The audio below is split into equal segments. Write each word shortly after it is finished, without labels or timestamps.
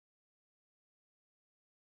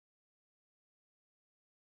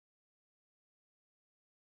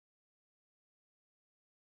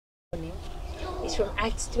is from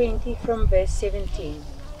Acts 20 from verse 17.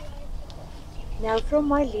 Now from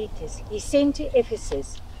Miletus he sent to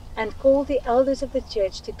Ephesus and called the elders of the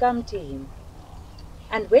church to come to him.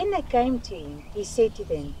 And when they came to him, he said to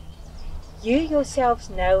them, You yourselves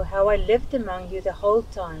know how I lived among you the whole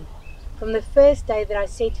time, from the first day that I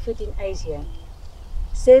set foot in Asia,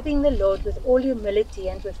 serving the Lord with all humility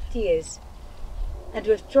and with tears, and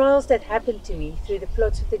with trials that happened to me through the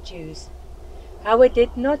plots of the Jews, how I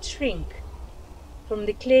did not shrink from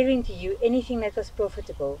declaring to you anything that was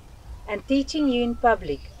profitable, and teaching you in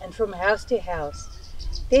public and from house to house,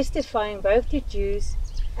 testifying both to Jews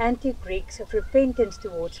and to Greeks of repentance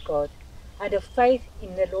towards God, and of faith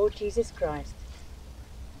in the Lord Jesus Christ.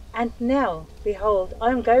 And now, behold, I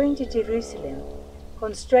am going to Jerusalem,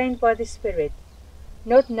 constrained by the Spirit,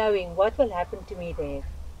 not knowing what will happen to me there,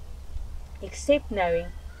 except that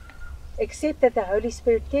the Holy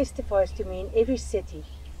Spirit testifies to me in every city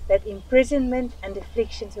that imprisonment and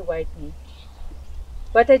afflictions await me.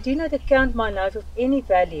 But I do not account my life of any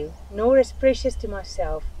value, nor as precious to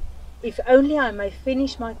myself, if only I may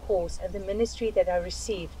finish my course and the ministry that I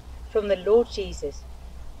received from the Lord Jesus,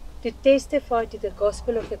 to testify to the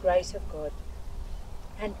gospel of the grace of God.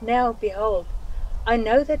 And now, behold, I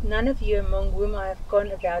know that none of you among whom I have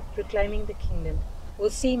gone about proclaiming the kingdom will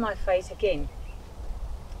see my face again.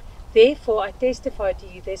 Therefore I testify to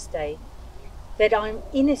you this day that I am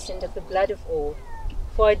innocent of the blood of all,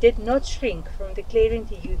 for I did not shrink from declaring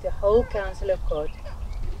to you the whole counsel of God.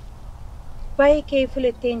 Pay careful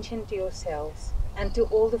attention to yourselves and to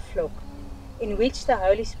all the flock, in which the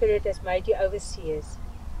Holy Spirit has made you overseers,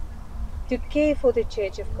 to care for the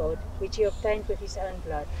church of God, which he obtained with his own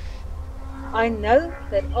blood. I know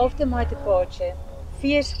that after my departure,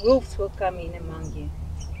 fierce wolves will come in among you,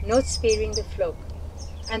 not sparing the flock,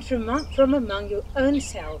 and from among your own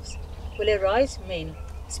selves will arise men,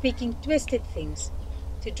 speaking twisted things,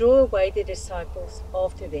 to draw away the disciples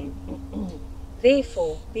after them.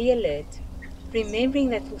 Therefore, be alert,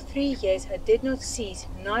 remembering that for 3 years I did not cease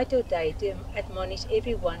night or day to admonish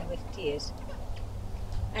everyone with tears.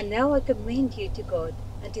 And now I commend you to God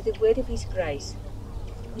and to the word of his grace,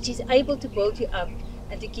 which is able to build you up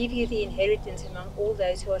and to give you the inheritance among all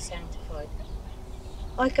those who are sanctified.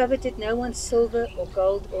 I coveted no one's silver or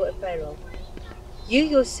gold or apparel. You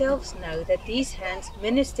yourselves know that these hands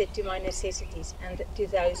ministered to my necessities and to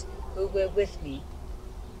those who were with me.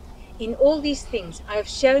 In all these things I have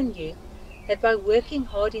shown you that by working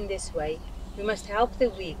hard in this way, we must help the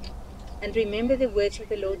weak, and remember the words of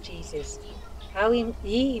the Lord Jesus, how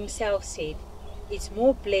he himself said, it's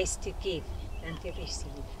more blessed to give than to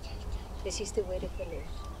receive. This is the word of the Lord.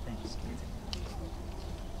 Thanks.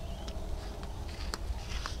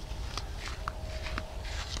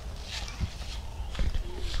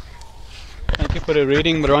 Thank you for the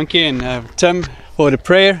reading, Marankie, and Tim for the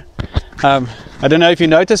prayer. I don't know if you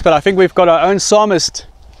noticed, but I think we've got our own psalmist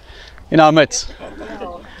in our midst.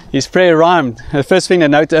 His prayer rhymed. The first thing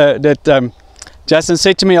that Justin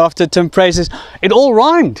said to me after Tim prays is, it all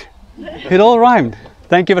rhymed. It all rhymed.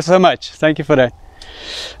 Thank you so much. Thank you for that.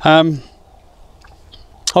 Well,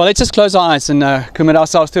 let's just close our eyes and commit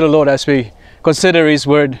ourselves to the Lord as we consider his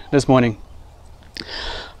word this morning.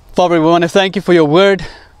 Father, we want to thank you for your word.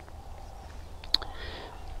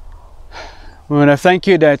 We want to thank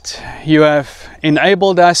you that you have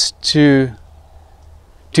enabled us to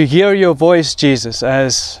hear your voice, Jesus,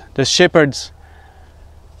 as the shepherds,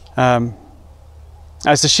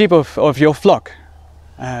 as the sheep of your flock.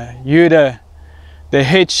 You, the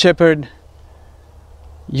head shepherd,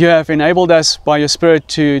 you have enabled us by your Spirit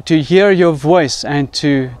to hear your voice and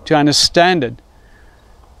to understand it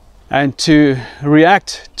and to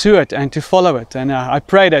react to it and to follow it. And I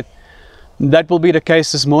pray that that will be the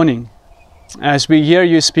case this morning. As we hear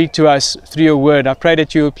you speak to us through your word, I pray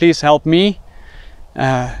that you will please help me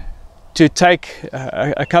to take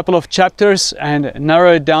a couple of chapters and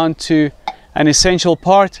narrow it down to an essential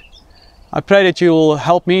part. I pray that you will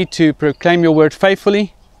help me to proclaim your word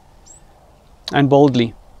faithfully and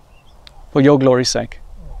boldly for your glory's sake.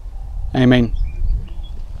 Amen.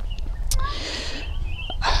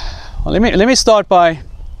 Well, let me start by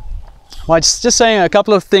just saying a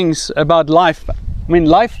couple of things about life. I mean,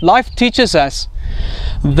 life teaches us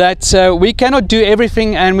that we cannot do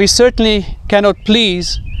everything, and we certainly cannot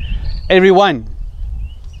please everyone.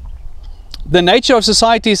 The nature of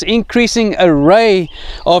society is increasing array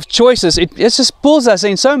of choices. It just pulls us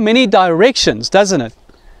in so many directions, doesn't it?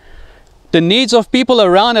 The needs of people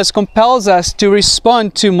around us compels us to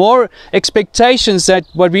respond to more expectations than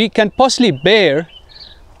what we can possibly bear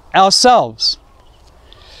ourselves.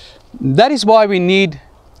 That is why we need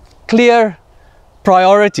clear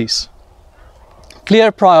priorities.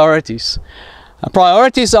 clear priorities.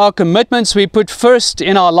 Priorities are commitments we put first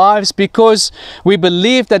in our lives because we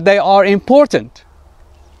believe that they are important.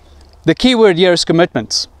 The key word here is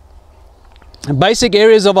commitments. Basic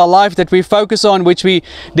areas of our life that we focus on, which we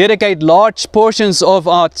dedicate large portions of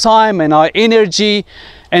our time and our energy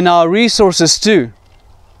and our resources to.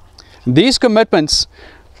 These commitments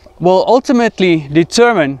will ultimately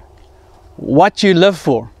determine what you live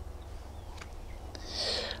for.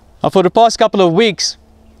 For the past couple of weeks,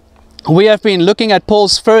 we have been looking at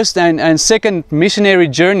Paul's first and second missionary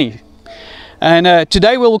journey. And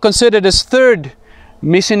today we will consider this third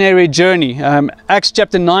missionary journey, Acts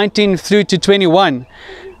chapter 19 through to 21.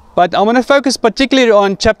 But I want to focus particularly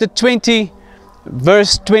on chapter 20,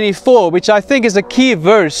 verse 24, which I think is a key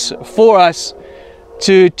verse for us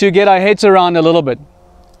to get our heads around a little bit.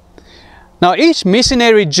 Now, each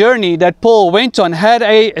missionary journey that Paul went on had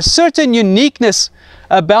a certain uniqueness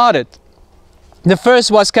about it. The first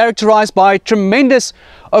was characterized by tremendous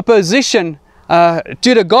opposition to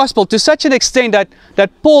the gospel, to such an extent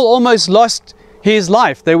that Paul almost lost his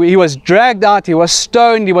life. He was dragged out, he was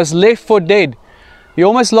stoned, he was left for dead. He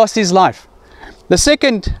almost lost his life. The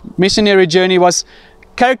second missionary journey was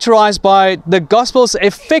characterized by the gospel's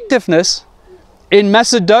effectiveness in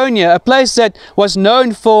Macedonia, a place that was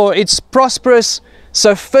known for its prosperous,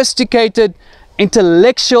 sophisticated,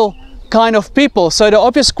 intellectual kind of people. So the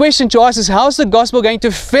obvious question to ask is, how's the gospel going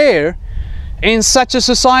to fare in such a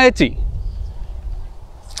society?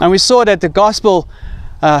 And we saw that the gospel,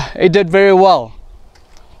 it did very well.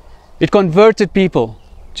 It converted people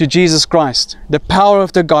to Jesus Christ, the power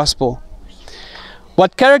of the gospel.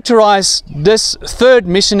 What characterized this third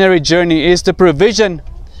missionary journey is the provision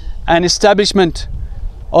and establishment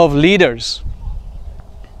of leaders.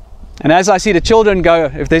 And as I see the children go,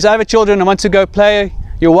 if there's other children who want to go play,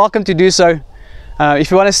 you're welcome to do so.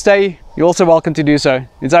 If you want to stay, you're also welcome to do so.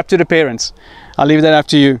 It's up to the parents. I'll leave that up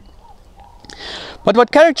to you. But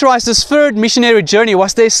what characterized this third missionary journey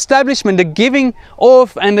was the establishment, the giving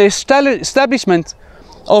of and the establishment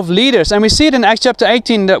of leaders. And we see it in Acts chapter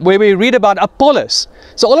 18 where we read about Apollos.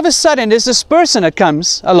 So all of a sudden there's this person that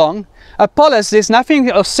comes along. Apollos, there's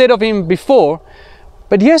nothing said of him before,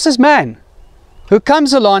 but here's this man who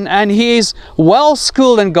comes along and he is well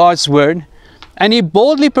schooled in God's word, and he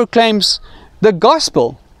boldly proclaims the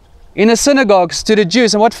gospel in the synagogues to the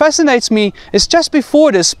Jews. And what fascinates me is just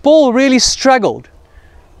before this, Paul really struggled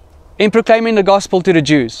in proclaiming the gospel to the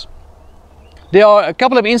Jews. There are a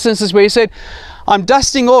couple of instances where he said, I'm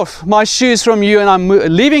dusting off my shoes from you and I'm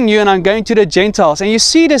leaving you and I'm going to the Gentiles. And you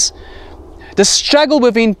see this, the struggle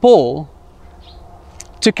within Paul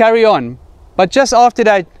to carry on. But just after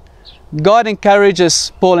that, God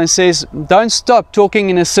encourages Paul and says, don't stop talking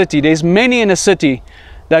in a city. There's many in a city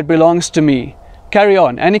that belongs to me. Carry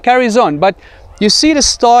on. And he carries on. But you see the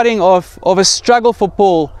starting of a struggle for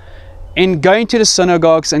Paul in going to the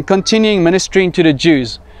synagogues and continuing ministering to the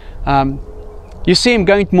Jews. You see him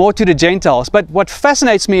going more to the Gentiles. But what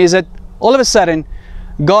fascinates me is that all of a sudden,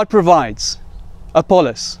 God provides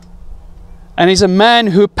Apollos. And he's a man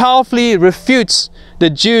who powerfully refutes the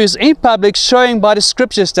Jews in public, showing by the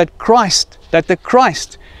scriptures that the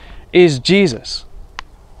Christ is Jesus.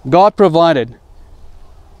 God provided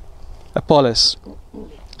Apollos.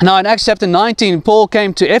 Now in Acts chapter 19, Paul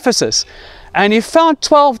came to Ephesus and he found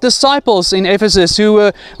 12 disciples in Ephesus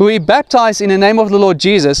who he baptized in the name of the Lord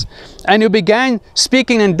Jesus, and who began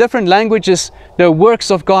speaking in different languages the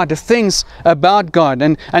works of God, the things about God.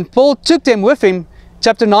 And Paul took them with him,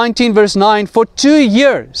 chapter 19 verse 9, for 2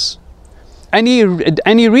 years. And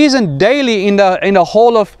he reasoned daily in the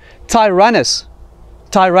hall of Tyrannus.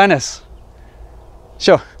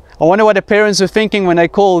 Sure, I wonder what the parents were thinking when they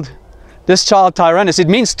called this child Tyrannus. It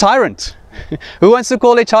means tyrant. Who wants to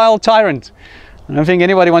call a child tyrant? I don't think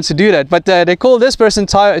anybody wants to do that. But they called this person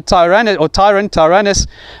Tyrannus.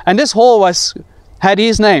 And this hall had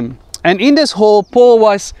his name. And in this hall, Paul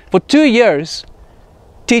was for 2 years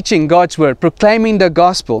teaching God's word, proclaiming the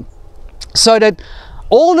gospel, so that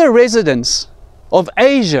all the residents of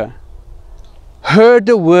Asia heard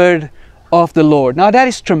the word of the Lord. Now that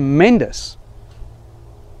is tremendous.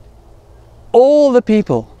 All the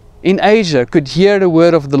people in Asia could hear the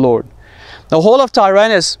word of the Lord. The hall of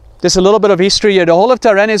Tyrannus, there's a little bit of history here. The hall of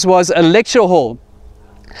Tyrannus was a lecture hall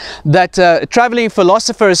that traveling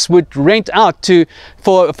philosophers would rent out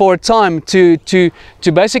for a time to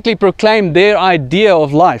basically proclaim their idea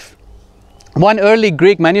of life. One early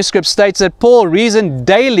Greek manuscript states that Paul reasoned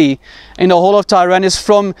daily in the hall of Tyrannus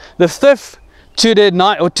from the 5th to the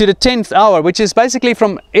 10th hour, which is basically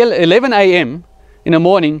from 11 a.m. in the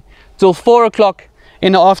morning till 4 o'clock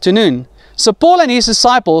in the afternoon. So Paul and his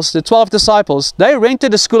disciples, the 12 disciples, they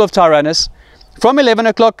rented the school of Tyrannus from 11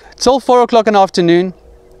 o'clock till 4 o'clock in the afternoon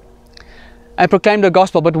and proclaimed the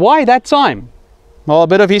gospel. But why that time? Well, a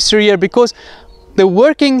bit of history here, because the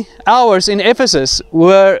working hours in Ephesus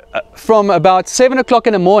were from about 7 o'clock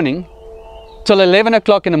in the morning till 11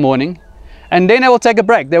 o'clock in the morning, and then they will take a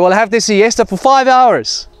break. They will have their siesta for 5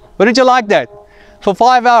 hours. Wouldn't you like that? For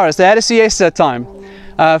 5 hours they had a siesta time,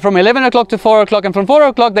 from 11 o'clock to 4 o'clock, and from 4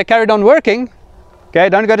 o'clock they carried on working, okay,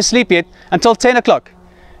 don't go to sleep yet, until 10 o'clock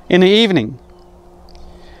in the evening.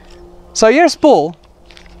 So here's Paul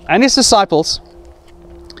and his disciples,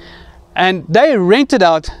 and they rented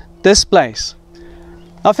out this place.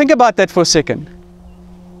 Now think about that for a second.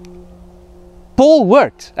 Paul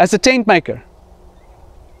worked as a tent maker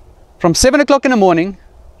from 7 o'clock in the morning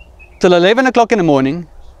till 11 o'clock in the morning,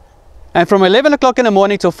 and from 11 o'clock in the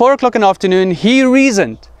morning till 4 o'clock in the afternoon he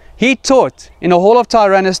reasoned, he taught in the hall of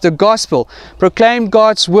Tyrannus the gospel, proclaimed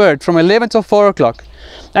God's word from 11 till 4 o'clock,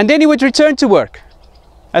 and then he would return to work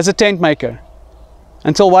as a tent maker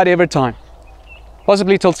until whatever time,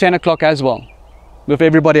 possibly till 10 o'clock as well with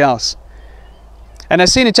everybody else. And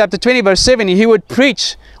as seen in chapter 20 verse 7, he would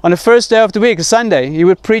preach on the first day of the week, Sunday. He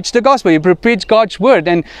would preach the gospel, he would preach God's word,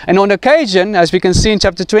 and on occasion, as we can see in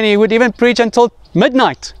chapter 20, he would even preach until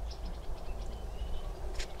midnight.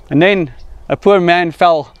 And then a poor man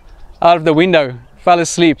fell out of the window, fell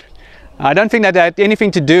asleep. I don't think that had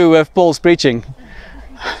anything to do with Paul's preaching.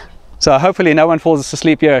 So hopefully no one falls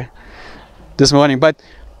asleep here this morning. But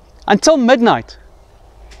until midnight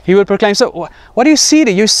he would proclaim. So what do you see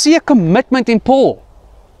there? You see a commitment in Paul.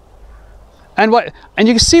 And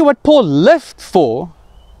you see what Paul lived for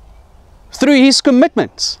through his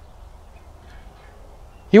commitments.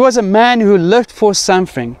 He was a man who lived for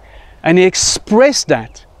something, and he expressed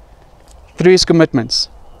that through his commitments.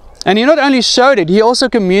 And he not only showed it, he also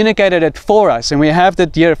communicated it for us. And we have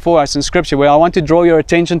that here for us in Scripture, where I want to draw your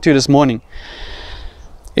attention to this morning.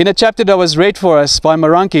 In a chapter that was read for us by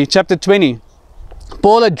Marankie, chapter 20,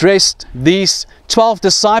 Paul addressed these 12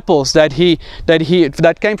 disciples that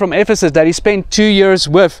came from Ephesus, that he spent 2 years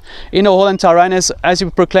with in the hall in Tyrannus, as he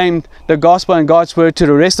proclaimed the gospel and God's word to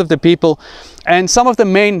the rest of the people. And some of the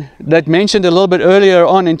men that mentioned a little bit earlier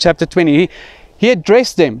on in chapter 20, he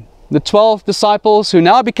addressed them, the 12 disciples who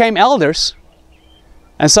now became elders,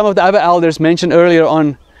 and some of the other elders mentioned earlier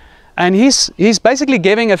on. And he's basically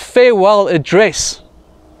giving a farewell address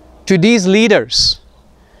to these leaders.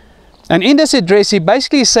 And in this address, he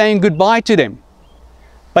basically is saying goodbye to them.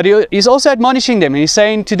 But he's also admonishing them, and he's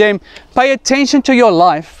saying to them, pay attention to your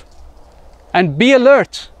life and be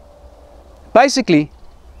alert. Basically,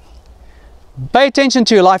 pay attention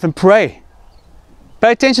to your life and pray.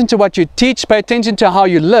 Pay attention to what you teach, pay attention to how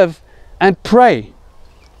you live, and pray.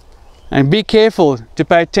 And be careful to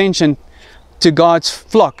pay attention to God's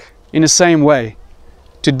flock in the same way,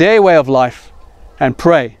 to their way of life, and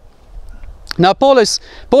pray. Now Paul is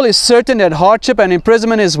certain that hardship and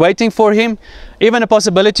imprisonment is waiting for him, even a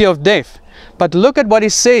possibility of death. But look at what he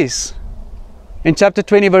says in chapter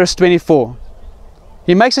 20 verse 24.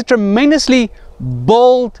 He makes a tremendously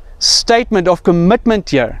bold statement of commitment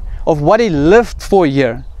here, of what he lived for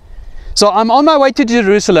here. So I'm on my way to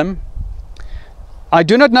Jerusalem. I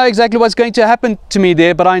do not know exactly what's going to happen to me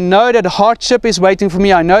there, but I know that hardship is waiting for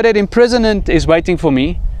me. I know that imprisonment is waiting for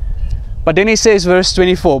me. But then he says, verse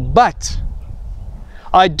 24, but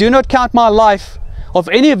I do not count my life of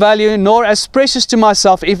any value, nor as precious to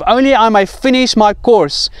myself, if only I may finish my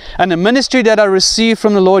course and the ministry that I received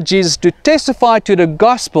from the Lord Jesus, to testify to the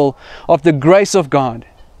gospel of the grace of God.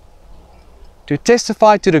 To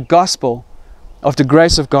testify to the gospel of the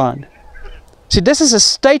grace of God. See, this is a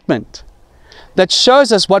statement that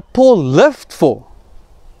shows us what Paul lived for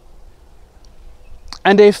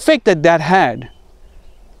and the effect that that had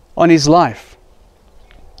on his life.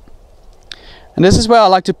 And this is where I'd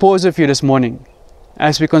like to pause with you this morning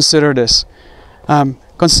as we consider this.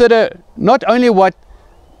 Consider not only what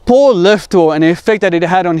Paul lived for and the effect that it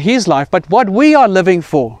had on his life, but what we are living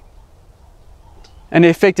for and the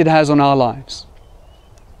effect it has on our lives.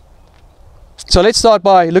 So let's start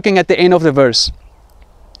by looking at the end of the verse.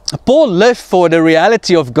 Paul lived for the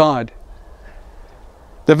reality of God.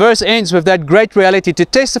 The verse ends with that great reality, to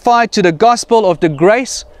testify to the gospel of the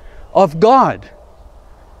grace of God.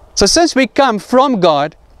 So since we come from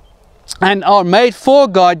God and are made for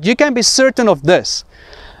God, you can be certain of this,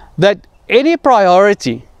 that any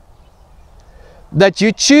priority that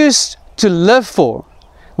you choose to live for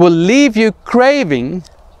will leave you craving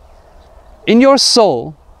in your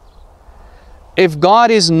soul if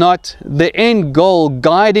God is not the end goal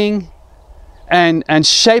guiding and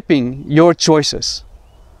shaping your choices.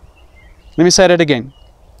 Let me say that again.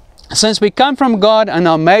 Since we come from God and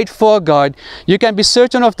are made for God, you can be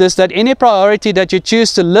certain of this, that any priority that you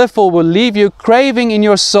choose to live for will leave you craving in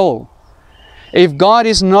your soul. If God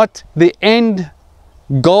is not the end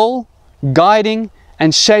goal, guiding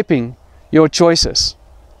and shaping your choices.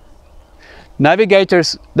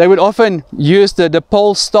 Navigators, they would often use the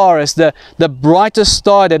pole star as the brightest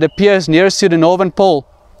star that appears nearest to the northern pole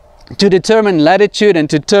to determine latitude and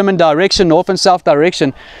to determine direction, north and south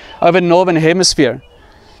direction over the northern hemisphere.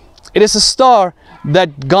 It is a star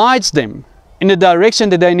that guides them in the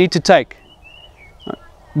direction that they need to take.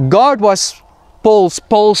 God was Paul's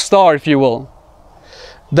pole star, if you will,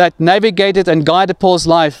 that navigated and guided Paul's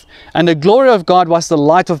life, and the glory of God was the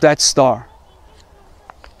light of that star.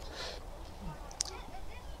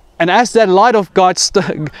 And as that light of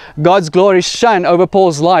God's glory shone over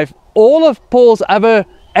Paul's life, all of Paul's other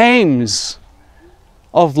aims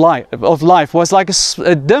of life was like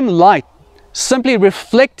a dim light, simply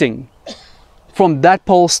reflecting from that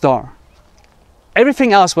pole star.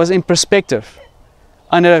 Everything else was in perspective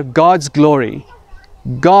under God's glory.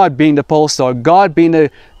 God being the pole star, God being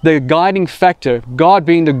the guiding factor, God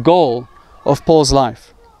being the goal of Paul's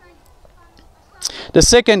life. The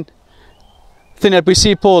second thing that we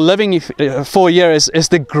see Paul living for here is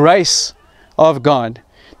the grace of God.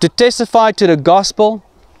 To testify to the gospel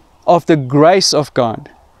of the grace of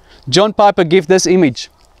God. John Piper gives this image.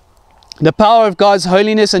 The power of God's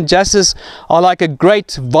holiness and justice are like a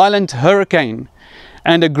great violent hurricane,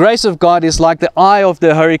 and the grace of God is like the eye of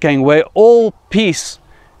the hurricane, where all peace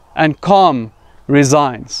and calm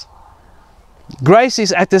resides. Grace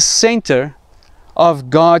is at the center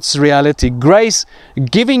of God's reality. Grace,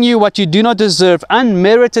 giving you what you do not deserve,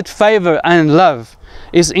 unmerited favor and love,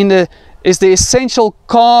 is the essential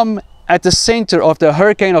calm at the center of the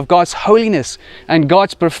hurricane of God's holiness and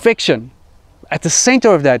God's perfection. At the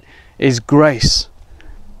center of that is grace.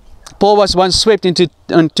 Paul was once swept into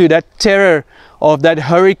that terror of that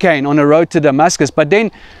hurricane on the road to Damascus, but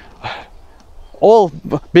then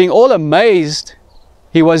being all amazed,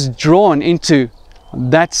 he was drawn into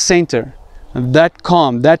that center, that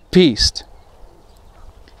calm, that peace.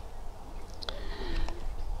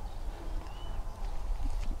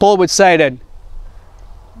 Paul would say that,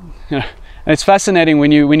 and it's fascinating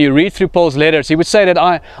when you read through Paul's letters, he would say that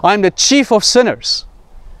I'm the chief of sinners.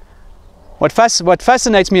 What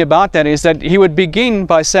fascinates me about that is that he would begin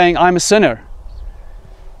by saying, I'm a sinner.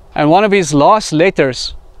 And one of his last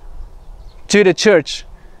letters to the church,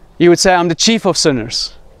 he would say, I'm the chief of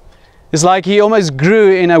sinners. It's like he almost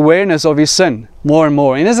grew in awareness of his sin more and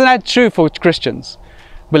more. And isn't that true for Christians,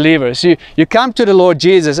 believers? You come to the Lord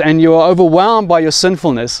Jesus and you are overwhelmed by your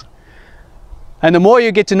sinfulness. And the more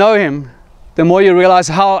you get to know Him, the more you realize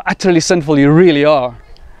how utterly sinful you really are.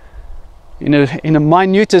 In the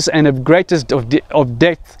minutest and the greatest of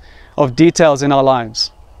depth of details in our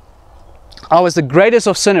lives. I was the greatest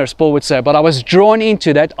of sinners, Paul would say, but I was drawn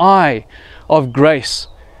into that eye of grace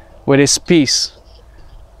where there's peace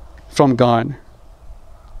from God.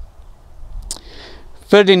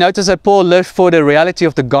 Thirdly, notice that Paul lived for the reality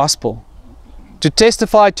of the gospel. To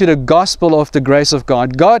testify to the gospel of the grace of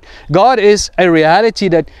God. God is a reality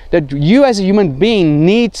that you as a human being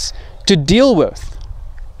needs to deal with.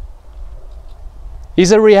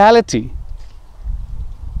 He's a reality.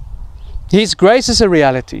 His grace is a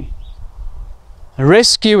reality.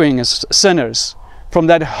 Rescuing us sinners from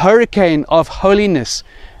that hurricane of holiness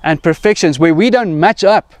and perfections where we don't match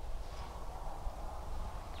up.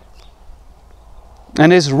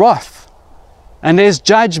 And there's wrath. And there's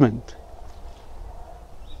judgment.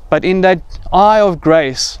 But in that eye of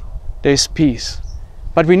grace, there's peace.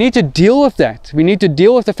 But we need to deal with that. We need to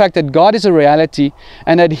deal with the fact that God is a reality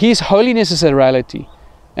and that His holiness is a reality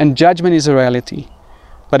and judgment is a reality.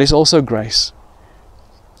 But it's also grace.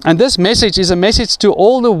 And this message is a message to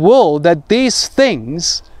all the world that these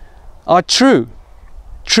things are true.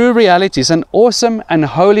 True realities. An awesome and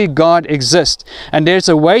holy God exists. And there's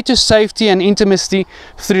a way to safety and intimacy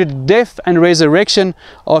through the death and resurrection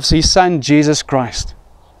of His Son, Jesus Christ.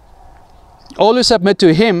 All who submit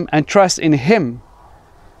to Him and trust in Him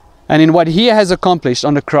and in what He has accomplished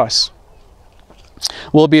on the cross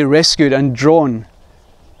will be rescued and drawn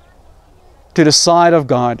to the side of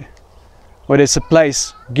God, where there's a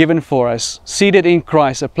place given for us, seated in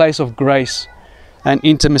Christ, a place of grace and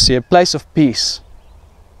intimacy, a place of peace.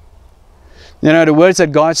 You know, the words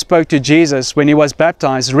that God spoke to Jesus when He was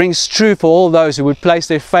baptized rings true for all those who would place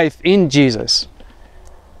their faith in Jesus.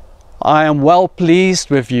 I am well pleased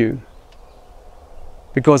with you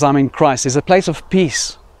because I'm in Christ. There's a place of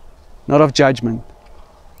peace, not of judgment.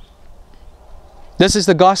 This is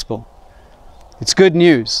the gospel. It's good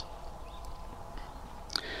news.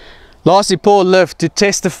 Lastly, Paul lived to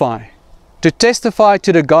testify to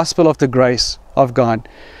the gospel of the grace of God,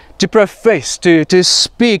 to profess, to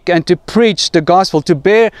speak and to preach the gospel, to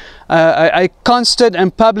bear a constant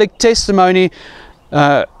and public testimony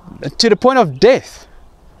to the point of death,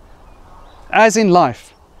 as in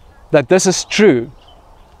life, that this is true.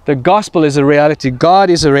 The gospel is a reality. God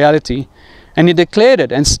is a reality. And he declared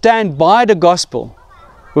it and stand by the gospel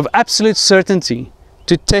with absolute certainty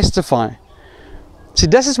to testify. See,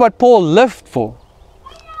 this is what Paul lived for.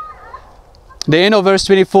 The end of verse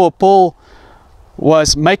 24, Paul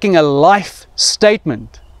was making a life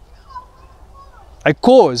statement, a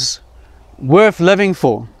cause worth living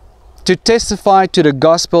for, to testify to the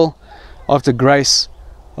gospel of the grace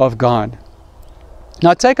of God.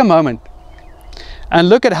 Now take a moment and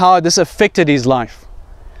look at how this affected his life.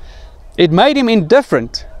 It made him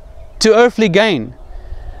indifferent to earthly gain.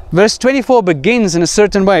 Verse 24 begins in a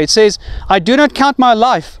certain way. It says, I do not count my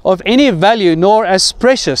life of any value, nor as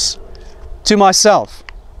precious to myself.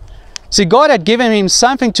 See, God had given him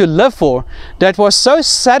something to live for that was so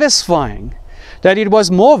satisfying that it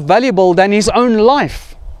was more valuable than his own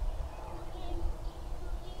life.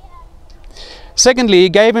 Secondly, he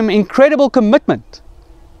gave him incredible commitment.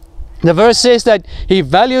 The verse says that he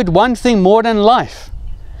valued one thing more than life.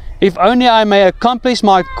 If only I may accomplish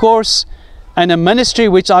my course and a ministry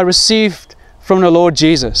which I received from the Lord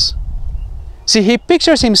Jesus. See, he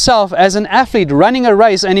pictures himself as an athlete running a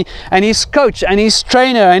race, and his coach and his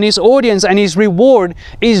trainer and his audience and his reward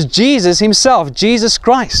is Jesus himself, Jesus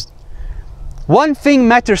Christ. One thing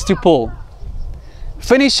matters to Paul: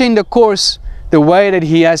 finishing the course the way that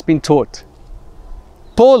he has been taught.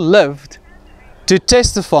 Paul lived to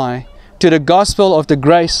testify to the gospel of the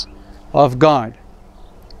grace of God.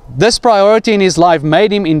 This priority in his life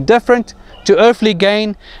made him indifferent to earthly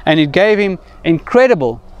gain, and it gave him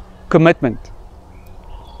incredible commitment.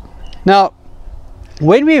 Now,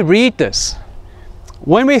 when we read this,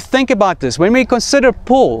 when we think about this, when we consider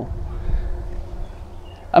Paul,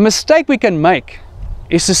 a mistake we can make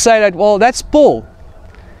is to say that, well, that's Paul.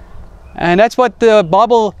 And that's what the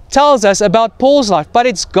Bible tells us about Paul's life. But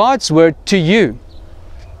it's God's word to you,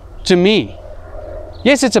 to me.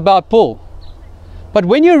 Yes, it's about Paul. But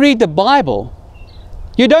when you read the Bible,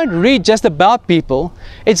 you don't read just about people.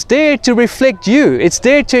 It's there to reflect you. It's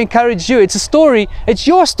there to encourage you. It's a story. It's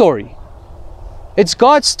your story. It's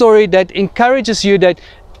God's story that encourages you, that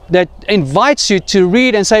invites you to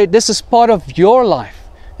read and say, this is part of your life.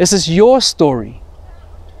 This is your story.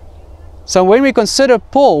 So when we consider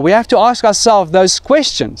Paul, we have to ask ourselves those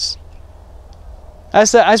questions.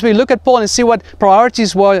 As we look at Paul and see what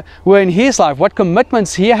priorities were in his life, what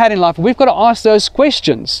commitments he had in life, we've got to ask those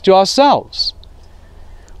questions to ourselves.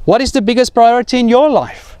 What is the biggest priority in your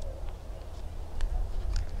life?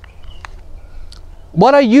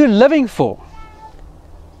 What are you living for?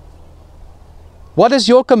 What does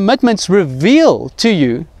your commitments reveal to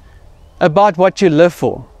you about what you live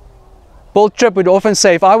for? Paul Tripp would often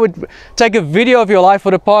say, if I would take a video of your life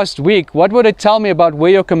for the past week, what would it tell me about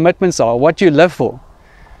where your commitments are, what you live for?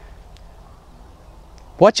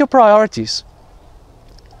 What's your priorities?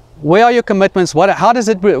 Where are your commitments? What does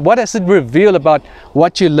it reveal about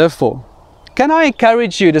what you live for? Can I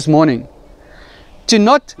encourage you this morning to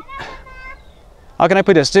not, how can I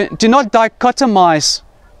put this, to not dichotomize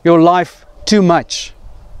your life too much.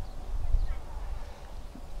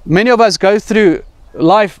 Many of us go through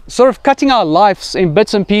life sort of cutting our lives in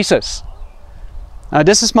bits and pieces.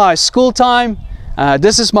 This is my school time,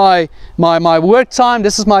 this is my work time,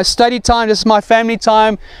 this is my study time, this is my family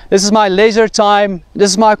time, this is my leisure time, this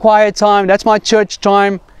is my quiet time, that's my church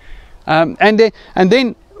time. And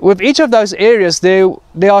then with each of those areas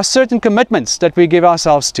there are certain commitments that we give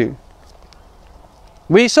ourselves to.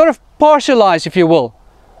 We sort of partialize, if you will,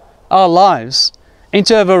 our lives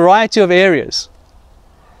into a variety of areas.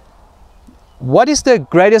 What is the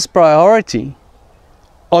greatest priority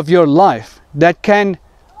of your life that can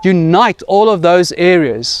unite all of those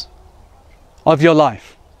areas of your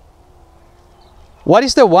life? What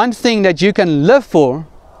is the one thing that you can live for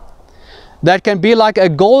that can be like a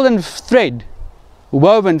golden thread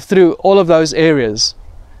woven through all of those areas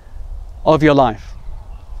of your life?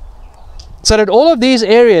 So that all of these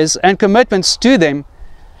areas and commitments to them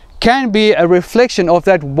can be a reflection of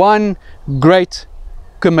that one great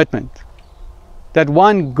commitment, that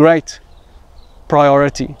one great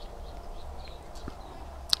priority.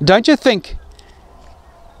 Don't you think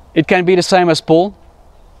it can be the same as Paul?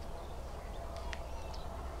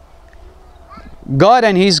 God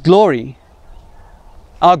and His glory,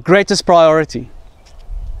 our greatest priority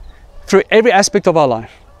through every aspect of our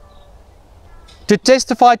life. To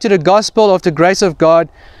testify to the gospel of the grace of God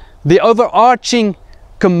the overarching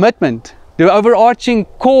commitment, the overarching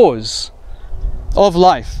cause of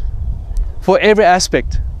life for every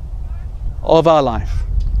aspect of our life.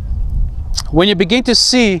 When you begin to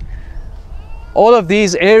see all of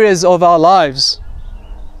these areas of our lives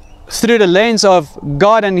through the lens of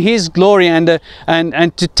God and His glory, and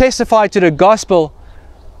to testify to the gospel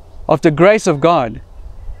of the grace of God,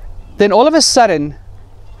 then all of a sudden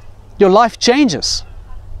your life changes.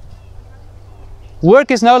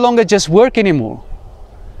 Work is no longer just work anymore.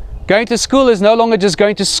 Going to school is no longer just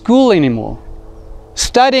going to school anymore.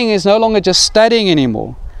 Studying is no longer just studying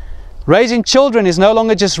anymore. Raising children is no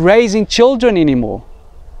longer just raising children anymore.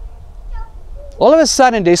 All of a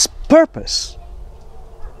sudden there's purpose.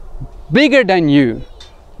 Bigger than you.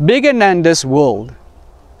 Bigger than this world.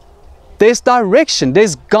 There's direction.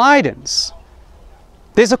 There's guidance.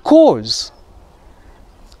 There's a cause.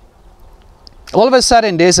 All of a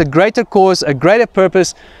sudden there's a greater cause, a greater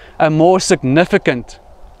purpose, a more significant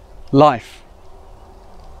life.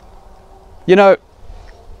 You know,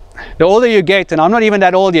 the older you get, and I'm not even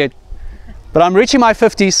that old yet, but I'm reaching my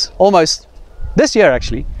 50s almost this year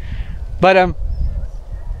actually, but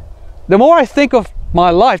the more I think of my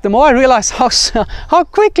life, the more I realize how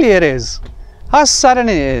quickly it is, how sudden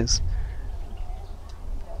it is,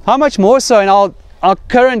 how much more so in our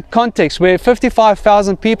current context where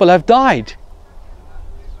 55,000 people have died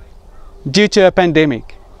due to a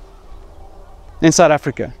pandemic in South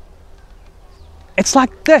Africa. It's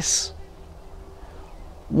like this.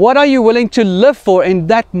 What are you willing to live for in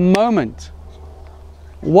that moment?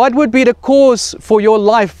 What would be the cause for your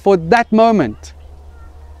life for that moment?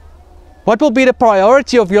 What will be the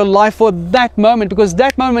priority of your life for that moment? Because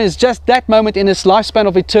that moment is just that moment in this lifespan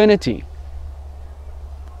of eternity.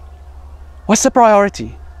 What's the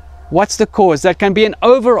priority? What's the cause? That can be an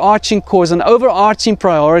overarching cause, an overarching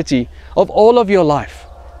priority of all of your life.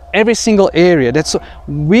 Every single area that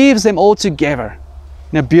weaves them all together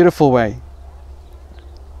in a beautiful way.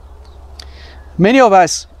 Many of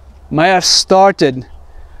us may have started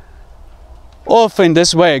off in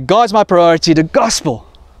this way. God's my priority, the gospel,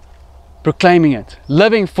 proclaiming it,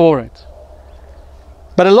 living for it.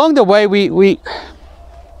 But along the way we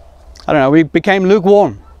became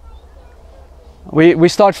lukewarm. We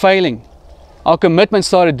start failing. Our commitment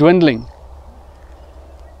started dwindling.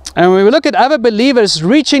 And when we look at other believers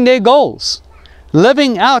reaching their goals,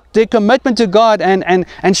 living out their commitment to God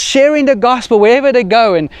and sharing the gospel wherever they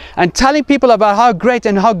go, and telling people about how great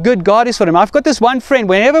and how good God is for them. I've got this one friend,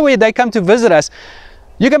 whenever they come to visit us,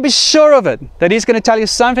 you can be sure of it, that he's going to tell you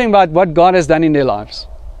something about what God has done in their lives.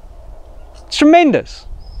 It's tremendous.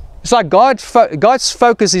 It's like God's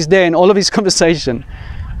focus is there in all of his conversation.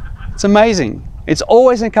 It's amazing. It's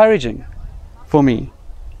always encouraging for me.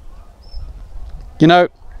 You know,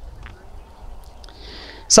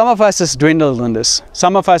 some of us has dwindled in this.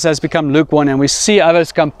 Some of us has become lukewarm, and we see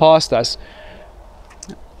others come past us.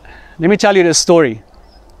 Let me tell you this story.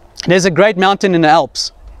 There's a great mountain in the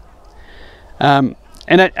Alps. And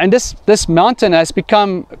this mountain has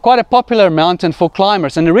become quite a popular mountain for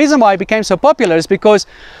climbers. And the reason why it became so popular is because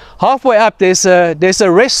halfway up there's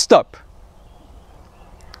a rest stop.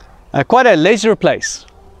 Quite a leisure place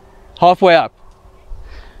halfway up.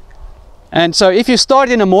 And so if you start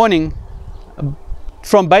in the morning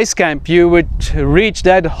from base camp, you would reach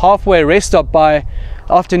that halfway rest stop by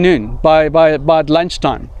afternoon, by about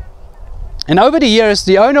lunchtime. And over the years,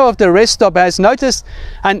 the owner of the rest stop has noticed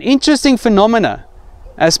an interesting phenomena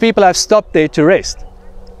as people have stopped there to rest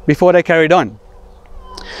before they carried on.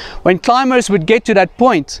 When climbers would get to that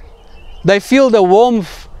point, they feel the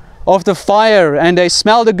warmth of the fire and they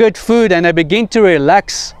smell the good food, and they begin to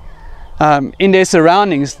relax in their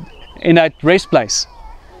surroundings in that rest place.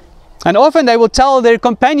 And often they will tell their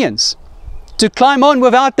companions to climb on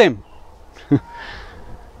without them.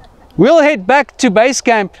 We'll head back to base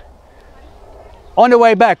camp on the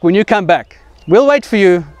way back when you come back. We'll wait for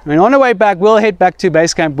you, and on the way back we'll head back to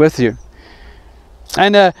base camp with you.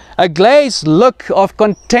 And a glazed look of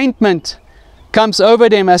contentment comes over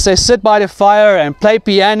them as they sit by the fire and play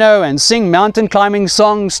piano and sing mountain climbing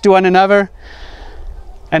songs to one another.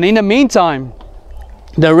 And in the meantime,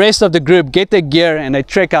 the rest of the group get their gear and they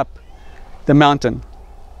trek up the mountain.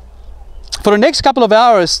 For the next couple of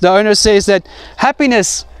hours, the owner says that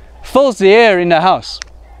happiness fills the air in the house.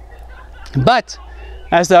 But,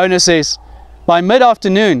 as the owner says, by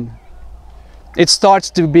mid-afternoon, it starts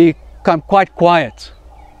to become quite quiet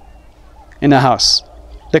in the house.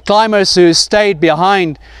 The climbers who stayed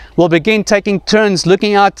behind will begin taking turns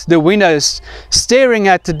looking out the windows, staring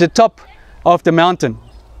at the top of the mountain.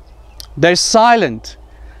 They're silent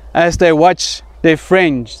as they watch their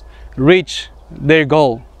friends reach their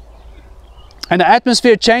goal. And the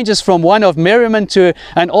atmosphere changes from one of merriment to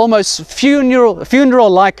an almost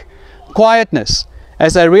funeral-like quietness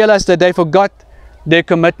as they realized that they forgot their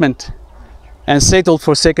commitment and settled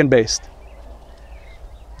for second best.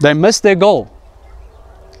 They missed their goal.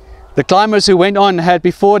 The climbers who went on had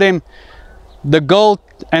before them the goal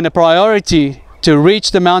and the priority to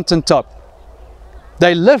reach the mountaintop.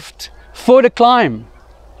 They lived for the climb.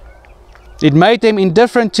 It made them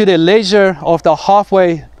indifferent to the leisure of the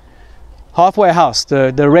halfway house,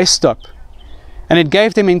 the rest stop. And it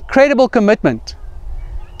gave them incredible commitment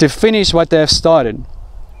to finish what they have started.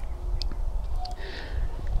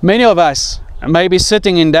 Many of us may be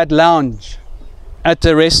sitting in that lounge at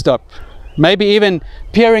the rest stop, maybe even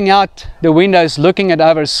peering out the windows, looking at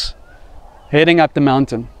others heading up the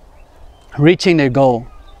mountain, reaching their goal.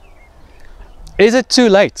 Is it too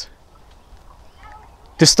late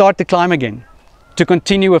to start the climb again, to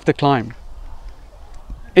continue with the climb?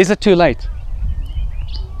 Is it too late?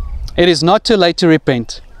 It is not too late to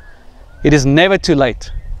repent. It is never too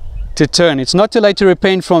late to turn. It's not too late to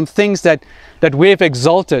repent from things that we have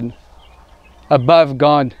exalted above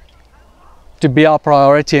God to be our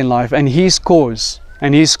priority in life and His cause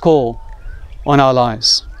and His call on our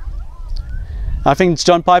lives. I think it's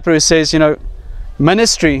John Piper who says, you know,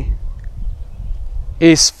 ministry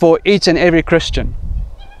is for each and every Christian.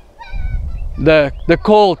 The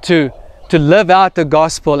call to live out the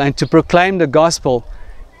gospel and to proclaim the gospel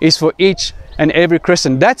is for each and every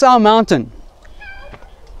Christian. That's our mountain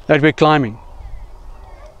that we're climbing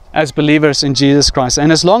as believers in Jesus Christ.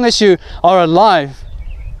 And as long as you are alive,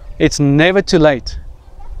 it's never too late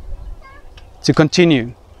to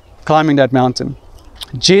continue climbing that mountain.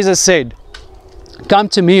 Jesus said, "Come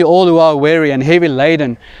to me, all who are weary and heavy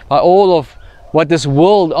laden by all of what this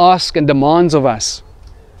world asks and demands of us,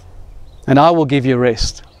 and I will give you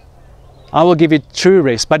rest." I will give you true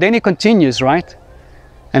rest. But then He continues, right?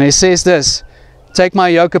 And He says this, "Take my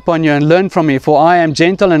yoke upon you and learn from me, for I am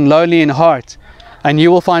gentle and lowly in heart, and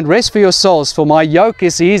you will find rest for your souls, for my yoke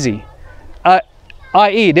is easy."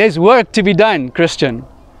 I.e., there's work to be done, Christian.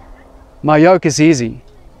 My yoke is easy,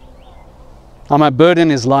 and my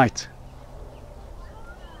burden is light.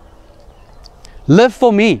 Live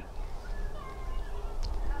for me.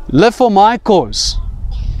 Live for my cause.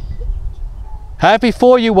 Have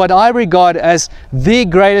before you what I regard as the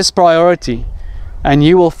greatest priority, and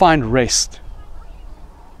you will find rest.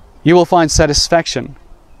 You will find satisfaction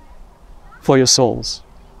for your souls.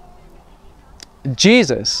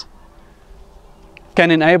 Jesus can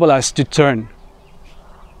enable us to turn.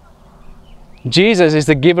 Jesus is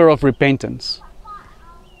the giver of repentance.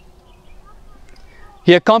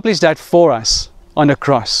 He accomplished that for us on the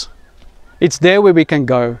cross. It's there where we can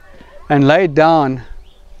go and lay down,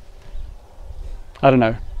 I don't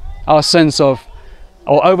know, our sins of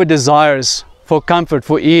or over desires for comfort,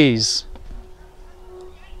 for ease.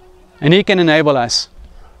 And He can enable us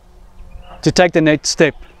to take the next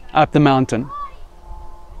step up the mountain,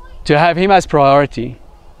 to have Him as priority,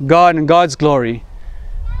 God and God's glory,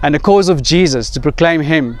 and the cause of Jesus, to proclaim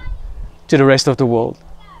Him to the rest of the world.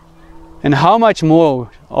 And how much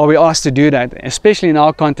more are we asked to do that, especially in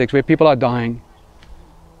our context where people are dying?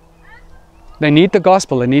 They need the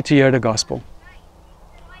gospel, they need to hear the gospel.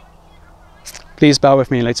 Please bow with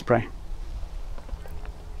me, let's pray.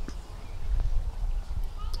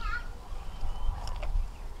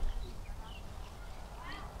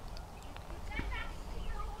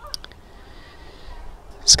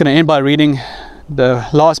 Just going to end by reading the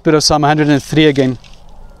last bit of Psalm 103 again.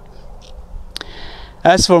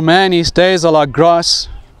 "As for man, his days are like grass.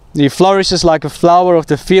 He flourishes like a flower of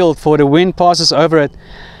the field, for the wind passes over it,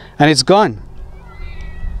 and it's gone,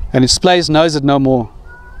 and its place knows it no more.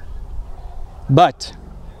 But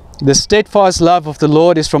the steadfast love of the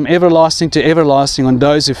Lord is from everlasting to everlasting on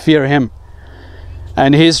those who fear Him,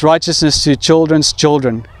 and His righteousness to children's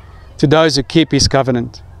children, to those who keep His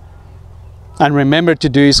covenant and remember to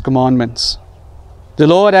do His commandments. The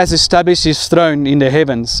Lord has established His throne in the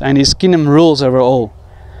heavens, and His kingdom rules over all.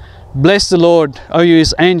 Bless the Lord, O you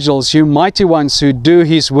His angels, you mighty ones who do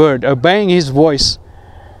His word, obeying His voice,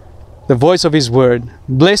 the voice of His word.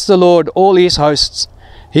 Bless the Lord, all His hosts,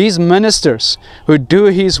 His ministers who do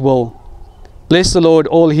His will. Bless the Lord,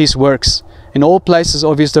 all His works, in all places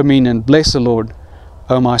of His dominion. Bless the Lord,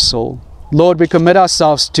 O my soul." Lord, we commit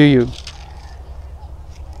ourselves to You.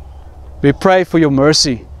 We pray for Your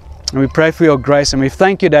mercy, and we pray for Your grace, and we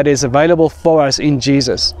thank You that it is available for us in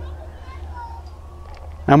Jesus.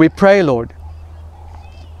 And we pray, Lord,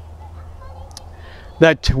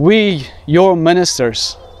 that we, Your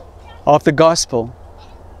ministers of the gospel,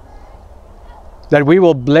 that we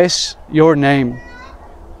will bless Your name,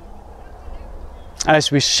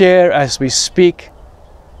 as we share, as we speak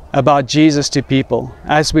about Jesus to people,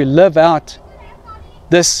 as we live out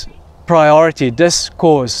this priority, this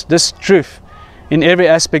cause, this truth in every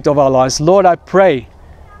aspect of our lives. Lord, I pray,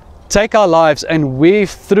 take our lives and weave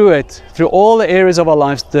through it, through all the areas of our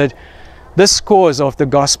lives, that this cause of the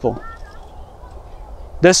gospel,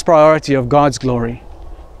 this priority of God's glory.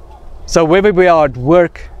 So whether we are at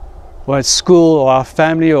work or at school or our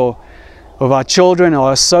family or with our children or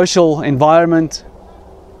our social environment,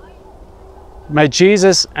 may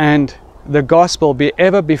Jesus and the gospel be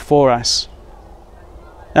ever before us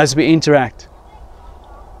as we interact.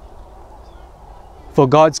 For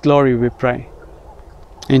God's glory we pray.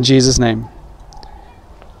 In Jesus' name,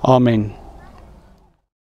 Amen.